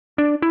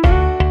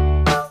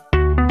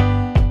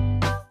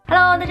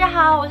家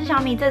好，我是小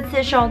米。这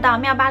次受到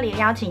妙巴黎的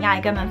邀请，要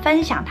来跟你们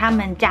分享他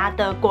们家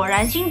的果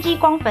然新肌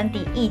光粉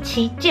底液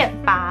旗舰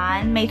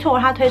版。没错，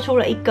它推出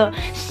了一个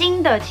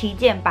新的旗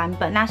舰版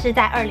本，那是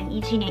在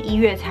2017年1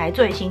月才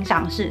最新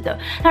上市的。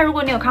那如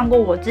果你有看过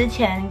我之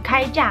前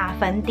开架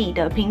粉底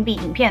的评比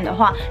影片的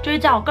话，就会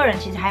知道我个人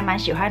其实还蛮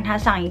喜欢它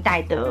上一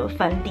代的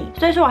粉底，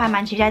所以说我还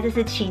蛮期待这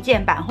次旗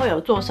舰版会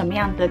有做什么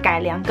样的改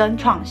良跟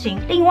创新。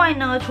另外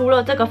呢，除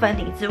了这个粉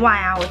底之外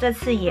啊，我这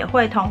次也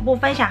会同步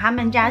分享他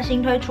们家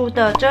新推出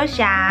的遮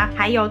瑕，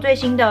还有最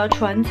新的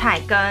唇彩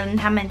跟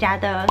他们家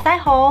的腮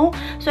红。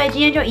所以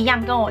今天就一样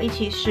跟我一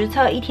起实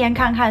测一天，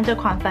看看这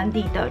款粉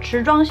底的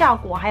持妆效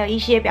果，还有一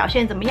些表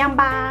现怎么样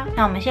吧。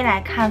那我们先来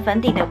看粉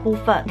底的部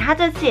分，它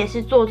这次也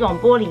是做这种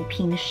玻璃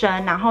瓶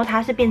身，然后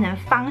它是变成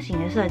方形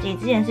的设计，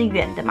之前是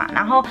圆的嘛，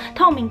然后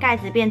透明盖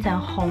子变成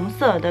红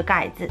色的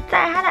盖子。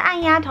在它的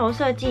按压头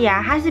设计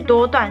啊，它是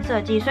多段设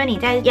计，所以你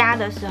在压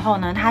的时候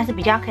呢，它是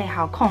比较可以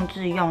好控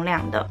制用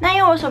量的。那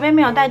因为我手边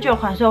没有带旧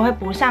款，所以我会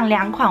补上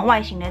2款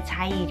外形的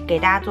差异给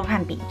大家做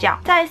看比较。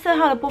在色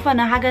号的部分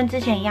呢，它跟之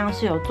前一样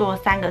是有做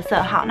3个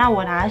色号，那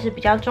我拿的是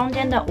比较中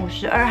间的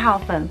52号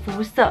粉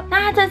肤色。那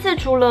它这次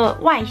除了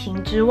外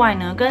形之外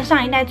呢，跟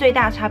上一代最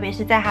大差别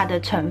是在它的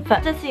成分，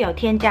这次有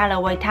添加了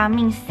维他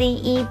命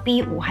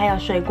C、E、B5， 还有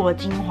水果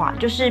精华，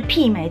就是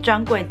媲美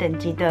专柜等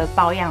级的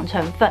保养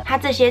成分。它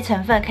这些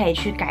成分可以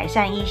去改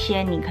善一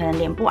些你可能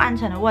脸部暗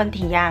沉的问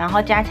题呀，然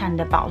后加强你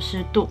的保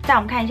湿度。再我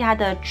们看一下它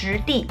的质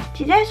地，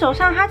挤在手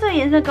上，它这个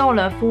颜色跟我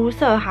的肤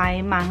色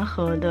还蛮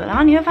合的，然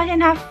后你会发现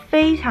它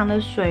非常的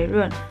水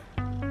润。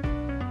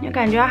就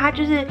感觉它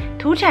就是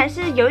涂起来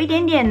是有一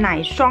点点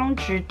奶霜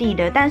质地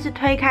的，但是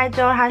推开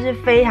之后它是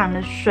非常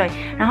的水，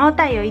然后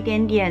带有一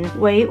点点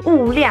微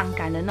雾亮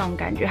感的那种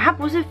感觉，它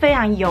不是非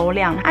常油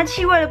亮。它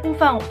气味的部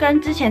分跟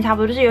之前差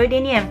不多，就是有一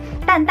点点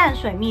淡淡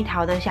水蜜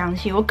桃的香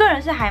气，我个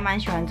人是还蛮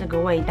喜欢这个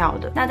味道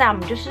的。那再来我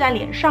们就是在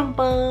脸上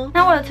吧。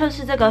那为了测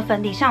试这个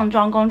粉底上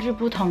妆工具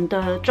不同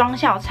的妆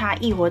效差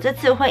异，我这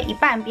次会一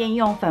半边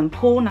用粉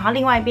扑，然后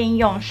另外一边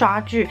用刷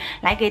具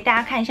来给大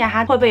家看一下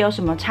它会不会有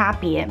什么差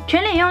别。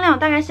全脸用量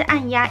大概是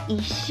按压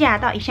1下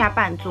到1下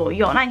半左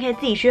右，那你可以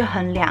自己去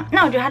衡量。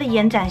那我觉得它的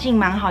延展性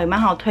蛮好，也蛮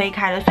好推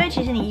开的，所以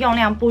其实你用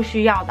量不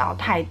需要到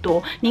太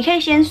多，你可以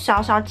先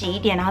少少挤一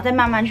点，然后再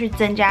慢慢去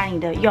增加你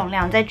的用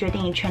量，再决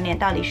定你全脸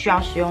到底需要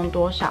使用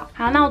多少。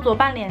好，那我左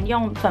半脸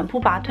用粉扑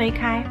把它推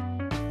开。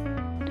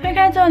推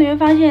开之后，你会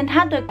发现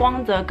它的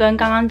光泽跟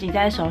刚刚挤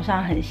在手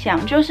上很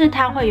像，就是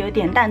它会有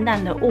点淡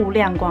淡的雾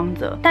亮光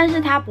泽，但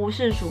是它不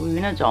是属于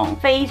那种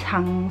非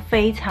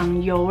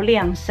常油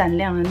亮闪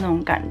亮的那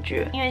种感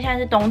觉。因为现在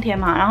是冬天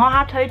嘛，然后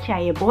它推起来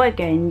也不会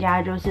给人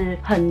家就是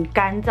很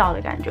干燥的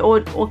感觉。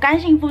我干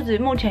性肤质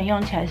目前用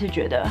起来是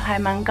觉得还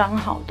蛮刚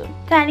好的。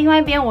在另外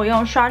一边，我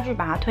用刷具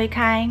把它推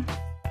开。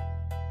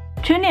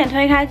全脸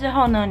推开之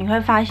后呢，你会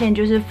发现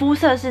就是肤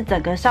色是整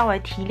个稍微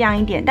提亮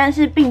一点，但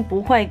是并不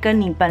会跟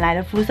你本来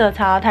的肤色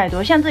差到太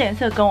多。像这颜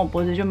色跟我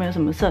脖子就没有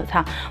什么色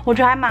差，我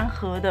觉得还蛮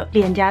合的。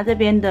脸颊这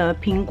边的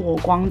苹果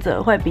光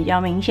泽会比较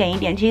明显一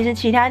点，其实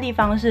其他地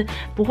方是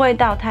不会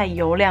到太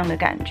油亮的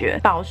感觉。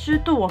保湿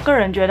度我个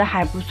人觉得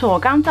还不错，我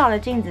刚照了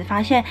镜子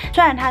发现，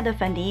虽然它的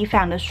粉底液非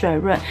常的水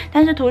润，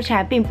但是涂起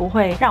来并不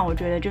会让我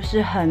觉得就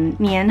是很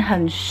黏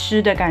很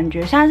湿的感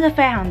觉，它是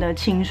非常的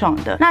清爽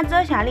的。那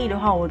遮瑕力的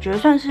话，我觉得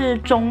算是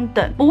中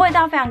等，不会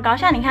到非常高。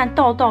像你看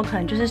痘痘可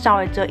能就是稍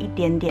微遮一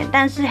点点，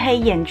但是黑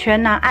眼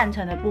圈啊、暗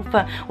沉的部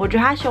分，我觉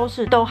得它修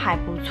饰都还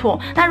不错。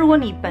那如果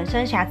你本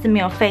身瑕疵没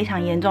有非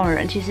常严重的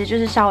人，其实就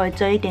是稍微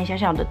遮一点小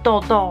小的痘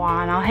痘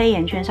啊，然后黑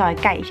眼圈稍微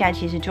盖一下，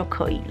其实就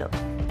可以了。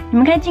你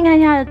们可以近看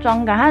一下它的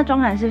妆感，它的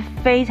妆感是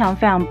非常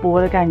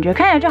薄的感觉，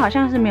看起来就好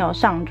像是没有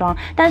上妆，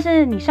但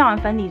是你上完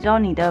粉底之后，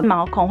你的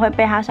毛孔会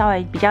被它稍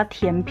微比较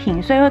填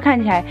平，所以会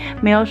看起来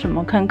没有什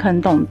么坑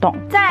坑洞洞。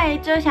在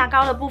遮瑕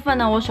膏的部分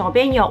呢，我手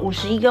边有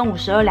51跟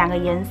52两个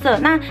颜色。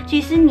那其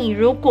实你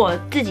如果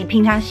自己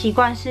平常习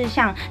惯是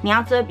像你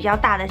要遮比较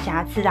大的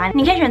瑕疵啊，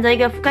你可以选择一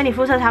个跟你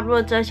肤色差不多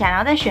的遮瑕，然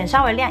后再选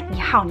稍微亮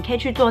1号，你可以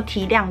去做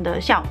提亮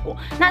的效果。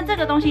那这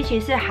个东西其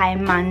实还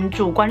蛮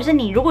主观，就是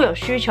你如果有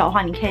需求的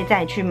话，你可以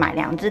再去买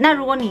2支。那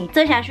如果你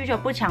遮瑕需求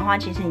不强的话，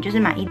其实你就是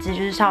买1支，就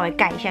是稍微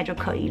盖一下就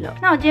可以了。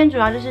那我今天主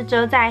要就是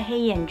遮在黑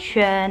眼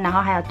圈，然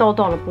后还有痘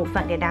痘的部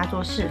分给大家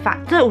做示范。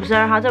这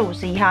52号、这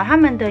51号，它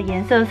们的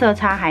颜色色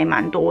差还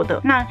蛮多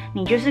的。那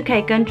你就是可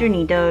以根据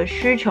你的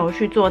需求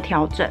去做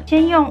调整。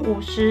先用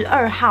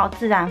52号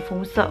自然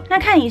肤色，那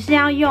看你是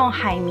要用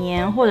海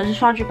绵或者是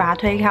刷具把它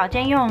推开。我今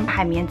天用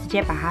海绵直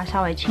接把它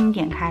稍微轻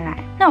点开来。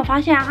那我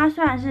发现啊，它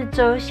虽然是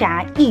遮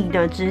瑕液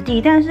的质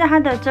地，但是它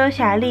的遮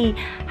瑕力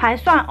还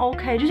算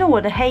OK， 就是我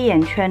的黑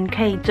眼圈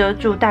可以遮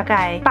住大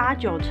概8、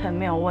9成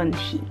没有问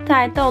题。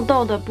在痘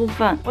痘的部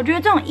分，我觉得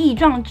这种液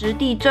状质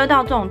地遮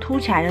到这种凸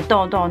起来的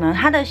痘痘呢，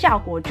它的效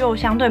果就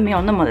相对没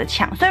有那么的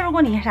强。所以如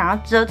果你想要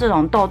遮这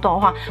种痘痘的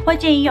话，会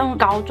建议用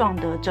膏状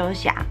的遮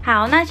瑕。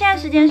好，那现在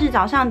时间是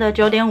早上的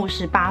9点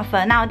58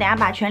分。那我等一下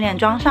把全脸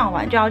妆上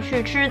完就要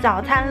去吃早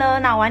餐了。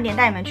那我晚点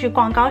带你们去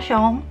逛高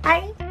雄，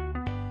拜。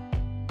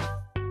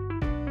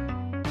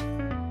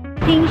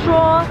听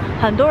说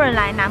很多人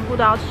来南部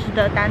都要吃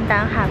的丹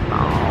丹汉堡，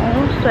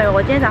所以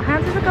我今天早上要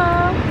吃这个。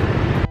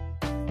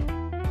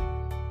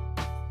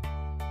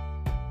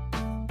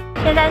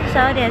现在是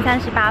12点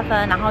38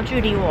分，然后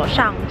距离我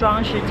上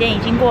妆时间已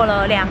经过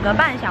了2个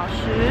半小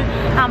时。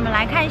那我们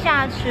来看一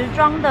下持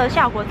妆的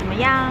效果怎么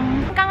样？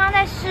刚刚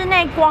在室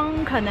内光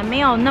可能没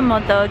有那么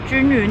的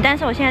均匀，但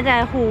是我现在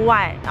在户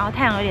外，然后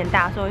太阳有点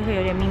大，所以会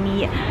有点眯眯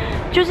眼。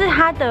就是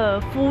它的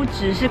肤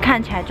质是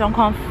看起来状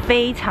况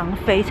非常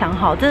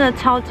好，真的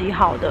超级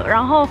好的。然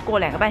后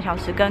过2个半小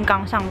时跟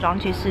刚上妆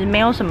其实没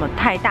有什么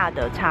太大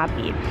的差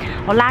别。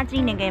我拉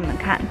近一点给你们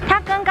看，它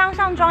跟刚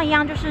上妆一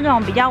样，就是那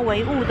种比较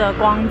微雾的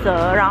光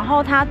泽，然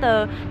后它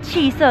的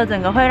气色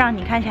整个会让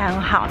你看起来很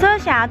好。遮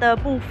瑕的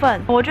部分，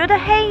我觉得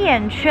黑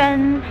眼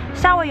圈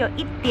稍微有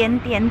一点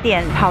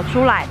点跑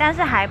出来，但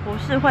是还不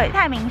是会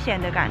太明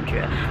显的感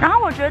觉。然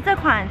后我觉得这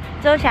款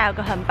遮瑕有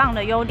个很棒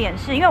的优点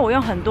是，因为我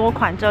用很多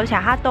款遮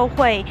瑕，它都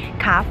会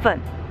卡粉。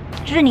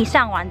就是你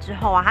上完之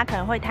后啊，它可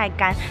能会太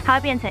干，它会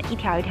变成一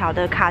条一条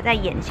的卡在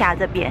眼下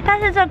这边。但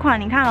是这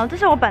款你看哦，这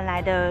是我本来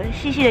的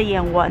细细的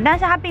眼纹，但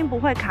是它并不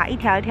会卡一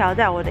条一条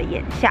在我的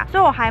眼下，所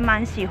以我还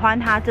蛮喜欢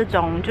它这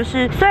种，就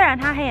是虽然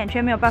它黑眼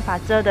圈没有办法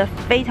遮得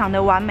非常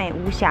的完美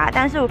无瑕，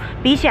但是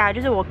比起来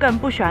就是我更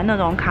不喜欢那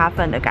种卡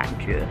粉的感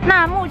觉。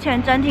那目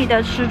前整体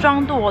的持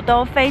妆度我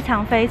都非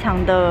常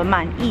的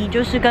满意，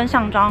就是跟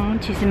上妆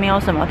其实没有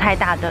什么太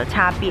大的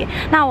差别。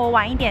那我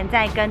晚一点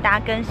再跟大家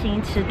更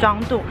新持妆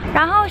度，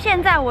然后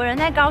现在我人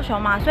在高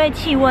雄嘛，所以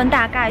气温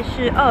大概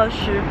是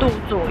20度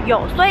左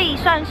右，所以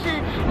算是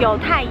有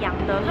太阳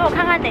的。所以我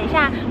看看等一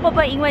下会不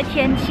会因为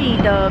天气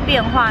的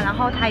变化，然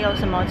后它有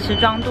什么持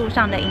妆度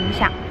上的影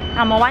响。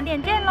那我们晚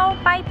点见喽，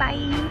拜拜。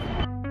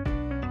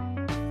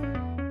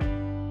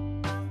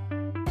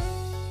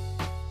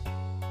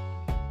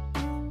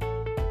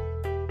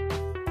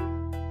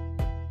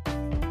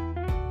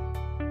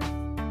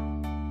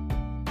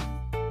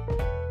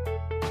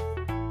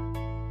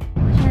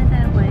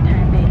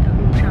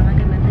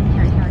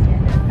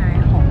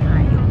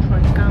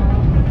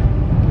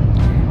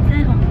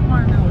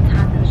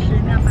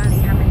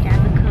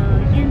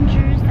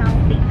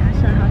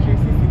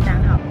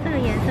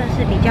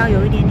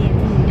有一点点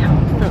蜜桃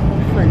色，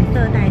粉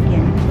色带点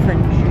粉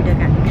橘的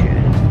感觉。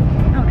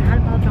那我觉得它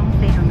的包装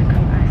非常的可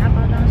爱，它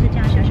包装是这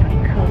样小小一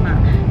颗嘛，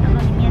然后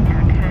里面打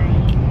开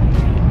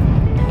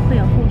会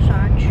有附刷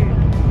具，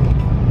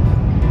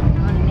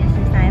然后里面是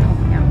腮红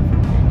这样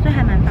子，所以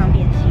还蛮方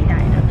便携带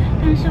的。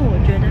但是我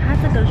觉得它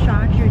这个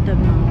刷具的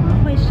毛啊，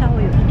会稍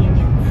微有一点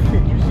点刺，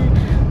就是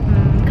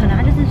可能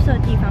它就是设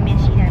计方面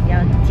携带比较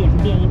简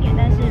便一点。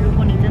但是如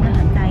果你真的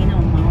很在意那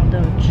种毛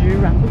的质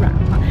软不软的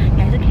话，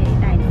你还是可以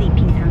带自己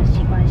平常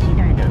习惯携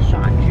带的刷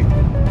具。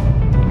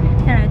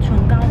再来唇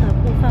膏的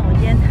部分，我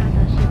今天擦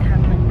的是他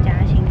们家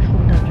新出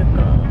的这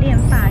个恋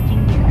发经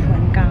典唇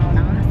膏，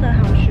然后它色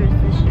号是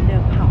46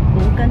号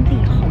勃艮第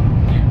红，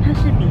它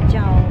是比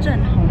较正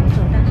红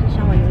色，但是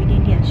稍微有一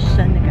点点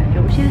深的感觉。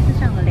我现在是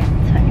上了2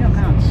层，因为我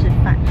刚好吃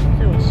饭，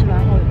所以我吃完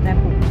后有再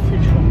补一次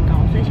唇膏，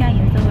所以现在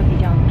颜色会比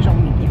较重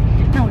一点。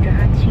那我觉得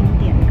它轻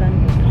点跟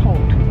厚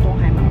涂都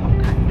还蛮好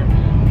看的，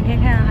你可以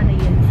看到它的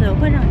颜色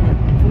会让你的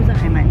肤色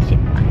还蛮显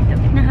白的。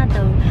那它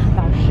的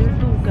保湿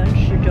度跟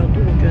持久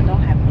度我觉得都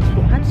还不错，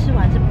它吃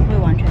完是不会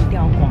完全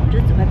掉光，就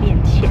是只会变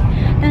浅。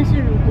但是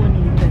如果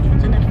你嘴唇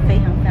真的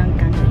非常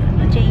干的人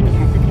呢，建议你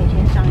还是可以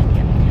先上一点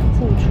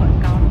护唇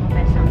膏，然后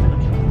再上这个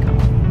唇膏。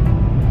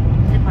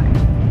这款。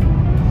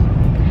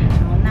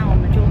好，那我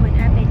们就回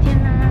台北见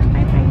啦，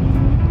拜拜。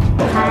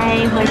嗨，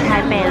回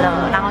台北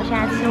了，然后现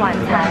在吃晚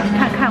餐，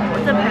看看我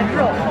这盘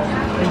肉，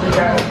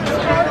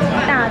超级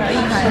大的一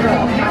盘肉，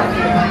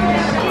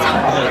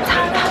超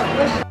大。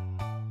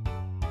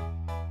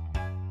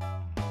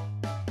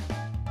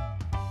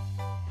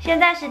现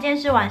在时间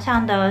是晚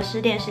上的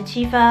10点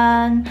17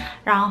分，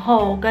然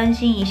后更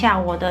新一下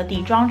我的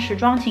底妆持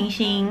妆情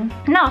形。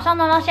那我上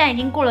妆到现在已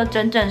经过了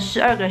整整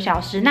12个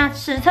小时，那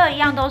实测一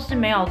样都是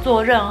没有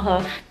做任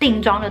何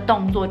定妆的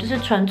动作，就是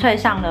纯粹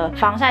上了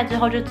防晒之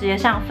后就直接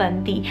上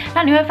粉底。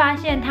那你会发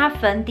现它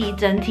粉底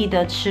整体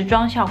的持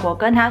妆效果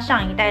跟它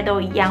上一代都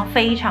一样，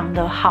非常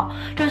的好，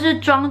就是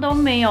妆都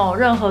没有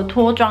任何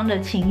脱妆的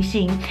情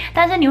形。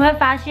但是你会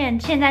发现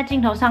现在镜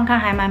头上看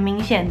还蛮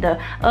明显的，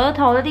额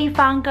头的地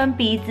方跟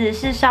鼻子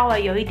是稍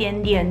微有一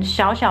点点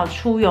小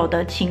出油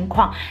的情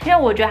况，因为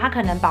我觉得它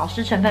可能保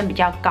湿成分比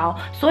较高，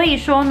所以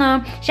说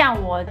呢，像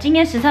我今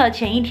天实测的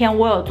前一天，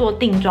我有做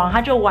定妆，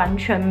它就完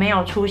全没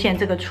有出现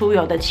这个出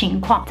油的情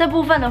况。这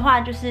部分的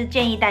话，就是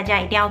建议大家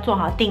一定要做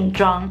好定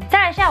妆。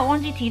再来下，我忘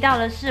记提到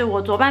的是，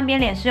我左半边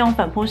脸是用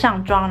粉扑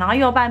上妆，然后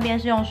右半边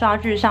是用刷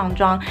具上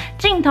妆。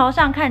镜头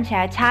上看起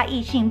来差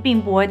异性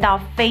并不会到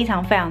非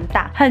常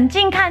大，很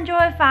近看就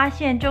会发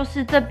现，就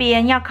是这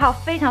边要靠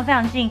非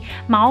常近，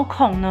毛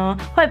孔呢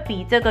会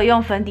比这个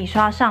用粉底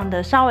刷上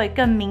的稍微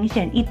更明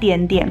显一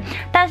点点，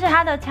但是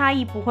它的差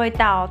异不会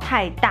到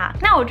太大。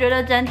那我觉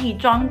得整体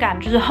妆感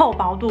就是厚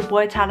薄度不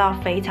会差到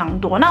非常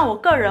多。那我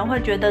个人会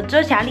觉得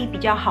遮瑕力比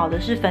较好的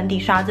是粉底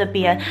刷这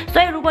边，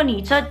所以如果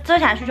你遮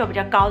瑕需求比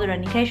较高的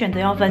人，你可以选择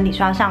用粉底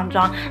刷上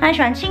妆。那你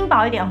喜欢轻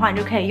薄一点的话，你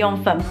就可以用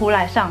粉扑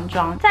来上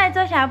妆。在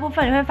遮瑕部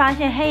分，你会发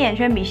现黑眼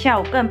圈比下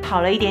午更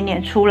跑了一点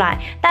点出来，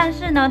但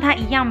是呢，它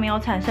一样没有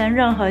产生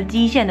任何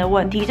基线的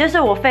问题，这是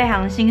我非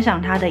常欣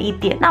赏它的一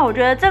点。那我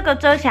觉得这个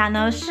遮瑕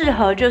呢，适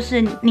合就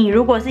是你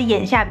如果是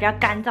眼下比较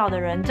干燥的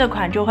人，这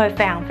款就会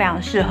非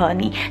常适合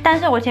你。但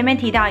是我前面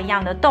提到一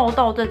样的痘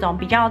痘这种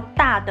比较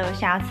大的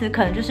瑕疵，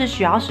可能就是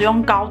需要使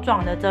用膏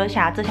状的遮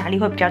瑕力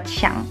会比较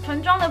强。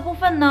唇妆的部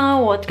分呢，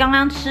我刚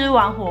刚吃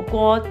完火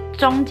锅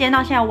中间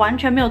到现在完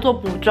全没有做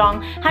补妆，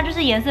它就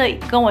是颜色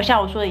跟我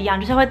下午说的一样，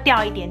就是会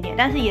掉一点点，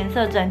但是颜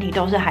色整体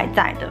都是还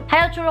在的。还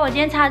有除了我今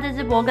天擦这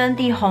支勃艮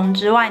第红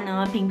之外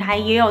呢，品牌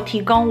也有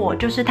提供我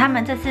就是他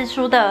们这次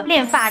出的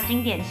恋发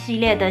经典系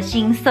列的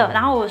新色，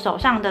然后我手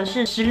上的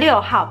是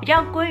16号，比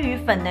较鲑鱼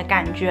粉的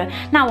感觉。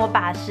那我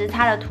把实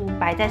擦的图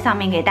摆在上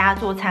面给大家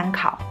做参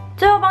考。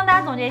最后帮大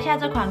家总结一下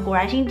这款果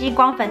然新肌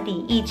光粉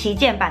底液旗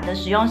舰版的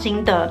使用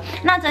心得。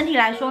那整体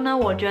来说呢，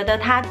我觉得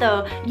它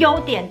的优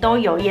点都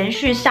有延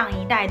续上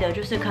一代的，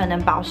就是可能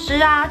保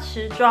湿啊、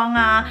持妆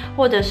啊，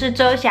或者是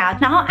遮瑕。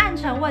然后暗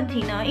沉问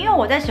题呢，因为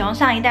我在使用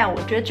上一代，我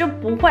觉得就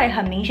不会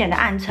很明显的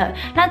暗沉。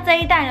那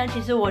这一代呢，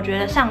其实我觉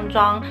得上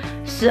妆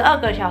12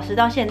个小时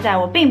到现在，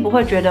我并不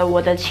会觉得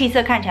我的气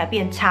色看起来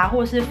变差，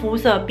或是肤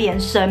色变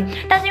深。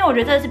但是因为我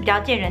觉得这是比较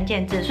见仁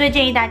见智，所以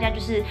建议大家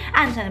就是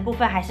暗沉的部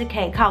分还是可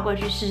以靠过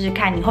去试试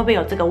看你会不会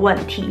有这个问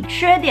题。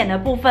缺点的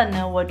部分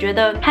呢，我觉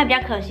得它比较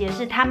可惜的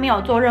是它没有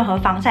做任何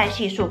防晒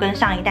系数，跟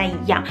上一代一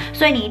样，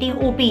所以你一定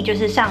务必就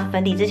是上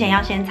粉底之前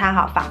要先擦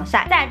好防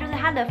晒。再来就是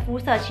它的肤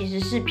色其实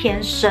是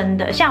偏深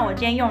的，像我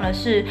今天用的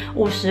是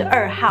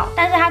52号，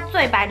但是它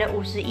最白的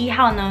51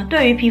号呢，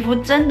对于皮肤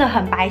真的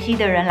很白皙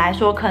的人来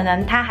说，可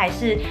能它还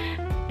是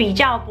比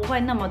较不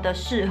会那么的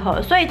适合，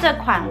所以这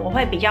款我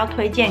会比较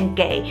推荐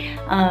给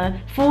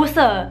肤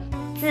色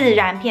自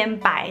然偏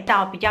白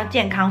到比较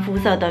健康肤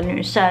色的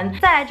女生。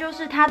再来就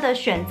是它的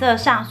选色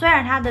上，虽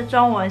然它的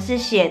中文是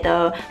写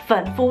的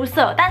粉肤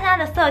色，但是它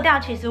的色调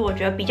其实我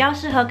觉得比较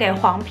适合给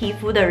黄皮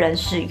肤的人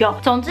使用。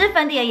总之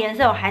粉底的颜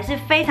色我还是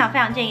非常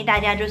建议大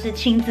家就是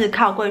亲自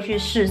靠柜去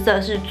试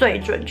色是最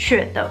准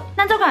确的。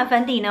那这款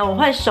粉底呢，我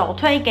会首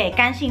推给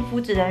干性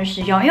肤质的人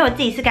使用，因为我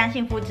自己是干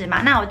性肤质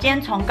嘛。那我今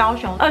天从高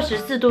雄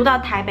24度到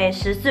台北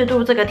14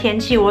度这个天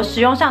气，我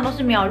使用上都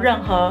是没有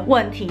任何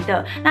问题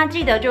的。那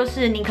记得就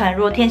是你可能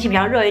如果天气比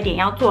较热一点，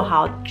要做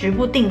好局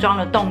部定妆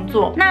的动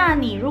作。那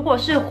你如果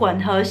是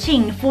混合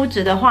性肤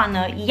质的话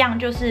呢，一样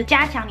就是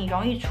加强你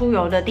容易出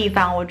油的地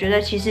方，我觉得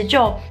其实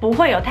就不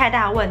会有太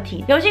大的问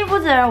题。油性肤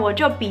质的人我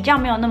就比较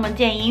没有那么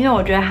建议，因为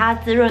我觉得它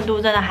滋润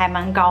度真的还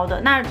蛮高的。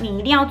那你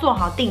一定要做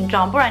好定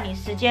妆，不然你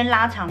时间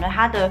拉长了，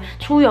它的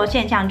出油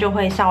现象就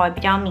会稍微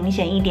比较明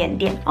显一点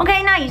点。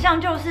OK， 那以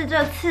上就是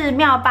这次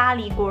妙巴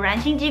黎果然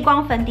新肌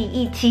光粉底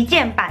液旗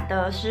舰版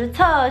的实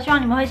测，希望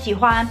你们会喜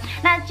欢。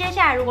那接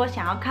下来如果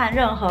想要看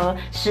任何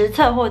实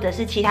测或者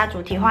是其他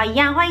主题的话，一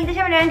样欢迎在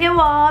下面留言给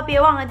我，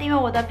别忘了订阅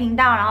我的频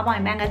道，然后帮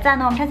你们按个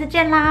赞哦。我们下次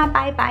见啦，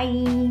拜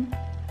拜。